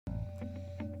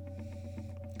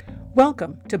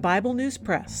Welcome to Bible News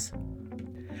Press.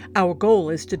 Our goal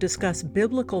is to discuss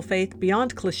biblical faith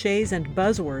beyond cliches and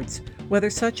buzzwords, whether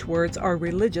such words are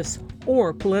religious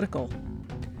or political.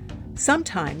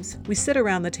 Sometimes we sit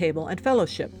around the table and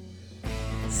fellowship.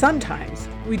 Sometimes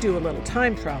we do a little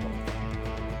time travel.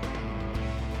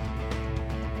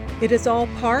 It is all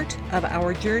part of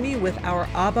our journey with our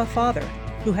Abba Father,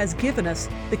 who has given us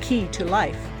the key to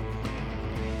life.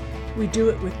 We do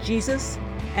it with Jesus,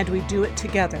 and we do it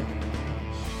together.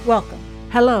 Welcome.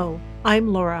 Hello, I'm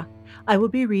Laura. I will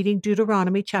be reading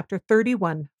Deuteronomy chapter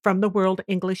 31 from the World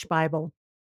English Bible.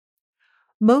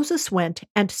 Moses went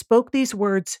and spoke these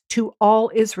words to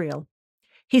all Israel.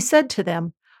 He said to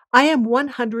them, I am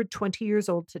 120 years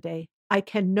old today. I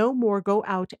can no more go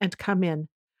out and come in.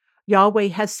 Yahweh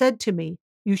has said to me,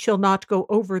 You shall not go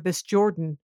over this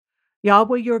Jordan.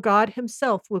 Yahweh your God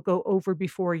himself will go over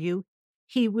before you.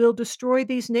 He will destroy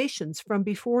these nations from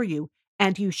before you,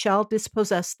 and you shall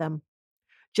dispossess them.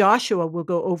 Joshua will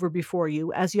go over before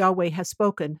you, as Yahweh has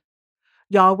spoken.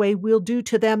 Yahweh will do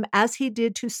to them as he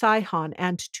did to Sihon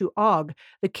and to Og,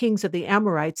 the kings of the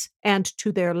Amorites, and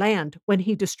to their land, when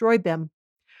he destroyed them.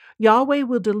 Yahweh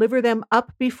will deliver them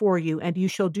up before you, and you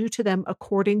shall do to them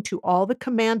according to all the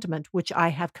commandment which I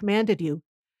have commanded you.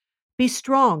 Be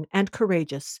strong and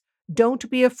courageous. Don't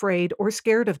be afraid or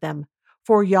scared of them,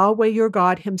 for Yahweh your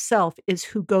God himself is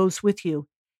who goes with you.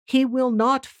 He will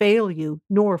not fail you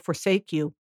nor forsake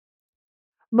you.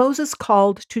 Moses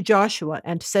called to Joshua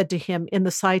and said to him in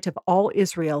the sight of all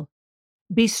Israel,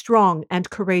 Be strong and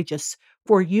courageous,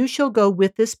 for you shall go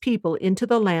with this people into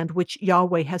the land which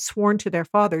Yahweh has sworn to their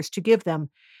fathers to give them,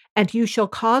 and you shall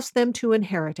cause them to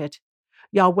inherit it.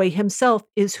 Yahweh himself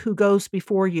is who goes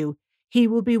before you. He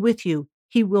will be with you.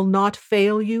 He will not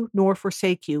fail you nor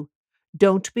forsake you.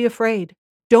 Don't be afraid.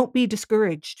 Don't be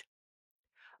discouraged.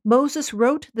 Moses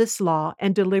wrote this law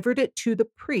and delivered it to the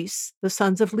priests, the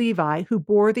sons of Levi, who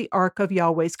bore the ark of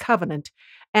Yahweh's covenant,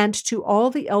 and to all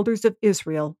the elders of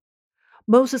Israel.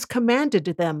 Moses commanded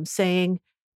them, saying,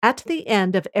 At the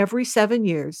end of every 7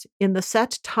 years, in the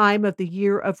set time of the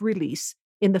year of release,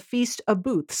 in the feast of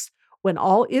booths, when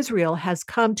all Israel has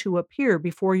come to appear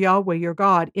before Yahweh your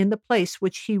God in the place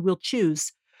which he will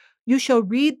choose, you shall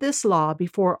read this law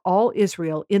before all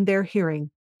Israel in their hearing.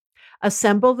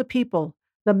 Assemble the people,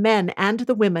 the men and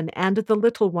the women and the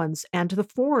little ones and the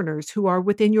foreigners who are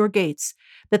within your gates,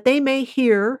 that they may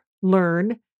hear,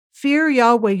 learn, fear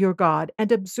Yahweh your God,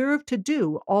 and observe to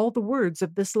do all the words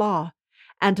of this law,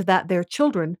 and that their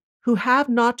children, who have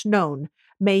not known,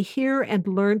 may hear and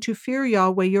learn to fear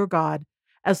Yahweh your God,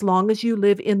 as long as you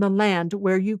live in the land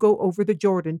where you go over the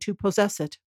Jordan to possess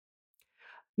it.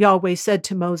 Yahweh said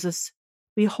to Moses,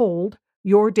 Behold,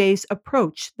 your days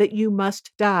approach that you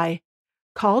must die.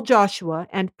 Call Joshua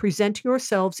and present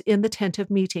yourselves in the tent of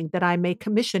meeting, that I may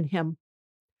commission him.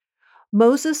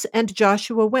 Moses and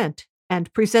Joshua went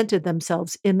and presented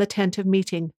themselves in the tent of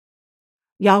meeting.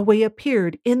 Yahweh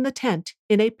appeared in the tent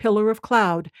in a pillar of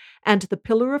cloud, and the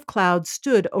pillar of cloud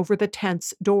stood over the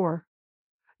tent's door.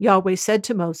 Yahweh said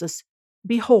to Moses,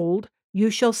 Behold, you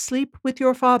shall sleep with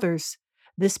your fathers.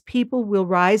 This people will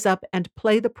rise up and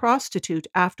play the prostitute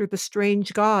after the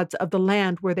strange gods of the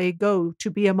land where they go to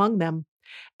be among them,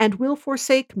 and will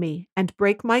forsake me and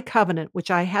break my covenant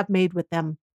which I have made with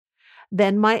them.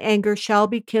 Then my anger shall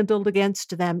be kindled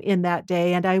against them in that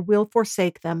day, and I will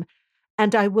forsake them,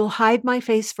 and I will hide my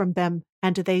face from them,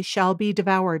 and they shall be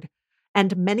devoured.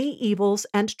 And many evils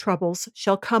and troubles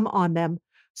shall come on them,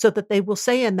 so that they will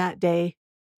say in that day,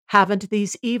 Haven't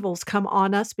these evils come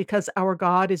on us because our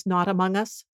God is not among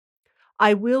us?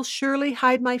 I will surely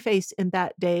hide my face in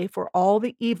that day for all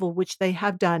the evil which they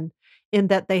have done, in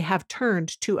that they have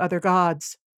turned to other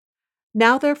gods.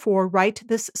 Now therefore write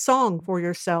this song for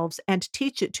yourselves, and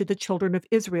teach it to the children of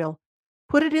Israel.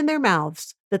 Put it in their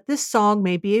mouths, that this song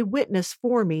may be a witness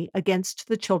for me against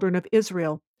the children of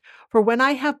Israel. For when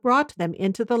I have brought them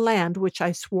into the land which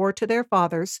I swore to their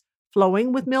fathers,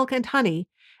 flowing with milk and honey,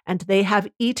 and they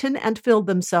have eaten and filled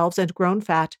themselves and grown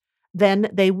fat, then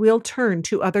they will turn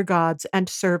to other gods and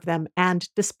serve them, and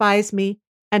despise me,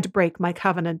 and break my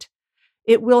covenant.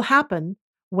 It will happen,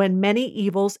 when many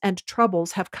evils and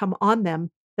troubles have come on them,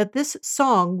 that this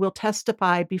song will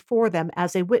testify before them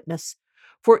as a witness,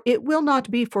 for it will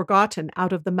not be forgotten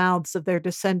out of the mouths of their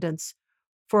descendants.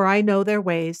 For I know their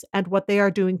ways, and what they are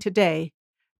doing today,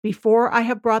 before I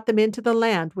have brought them into the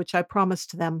land which I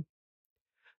promised them.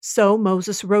 So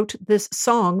Moses wrote this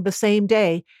song the same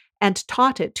day, and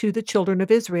taught it to the children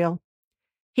of Israel.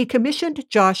 He commissioned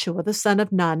Joshua the son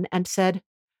of Nun, and said,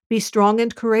 Be strong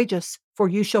and courageous, for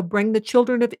you shall bring the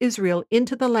children of Israel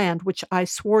into the land which I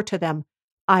swore to them.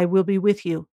 I will be with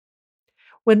you.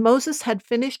 When Moses had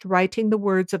finished writing the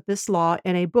words of this law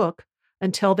in a book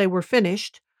until they were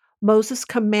finished, Moses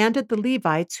commanded the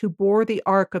Levites who bore the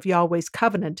ark of Yahweh's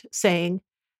covenant, saying,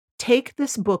 "Take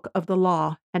this book of the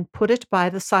law and put it by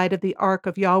the side of the ark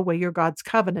of Yahweh your God's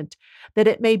covenant, that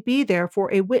it may be there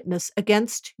for a witness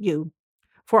against you.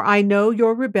 For I know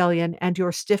your rebellion and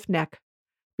your stiff neck.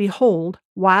 Behold,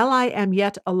 while I am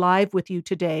yet alive with you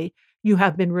today, you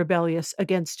have been rebellious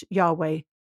against Yahweh.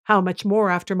 How much more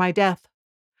after my death?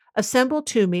 Assemble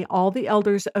to me all the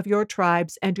elders of your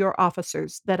tribes and your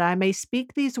officers, that I may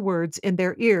speak these words in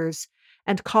their ears,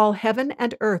 and call heaven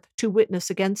and earth to witness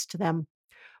against them.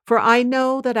 For I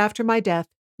know that after my death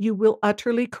you will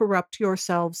utterly corrupt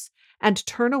yourselves, and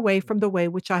turn away from the way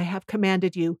which I have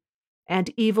commanded you,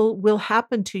 and evil will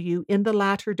happen to you in the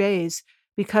latter days,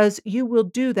 because you will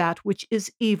do that which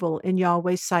is evil in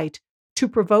Yahweh's sight, to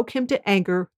provoke him to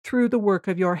anger through the work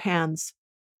of your hands."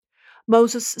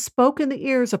 Moses spoke in the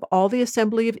ears of all the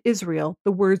assembly of Israel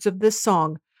the words of this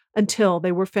song until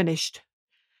they were finished.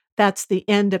 That's the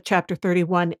end of chapter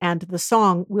 31, and the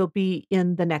song will be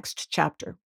in the next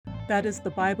chapter. That is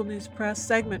the Bible News Press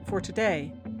segment for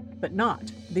today, but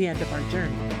not the end of our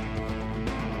journey.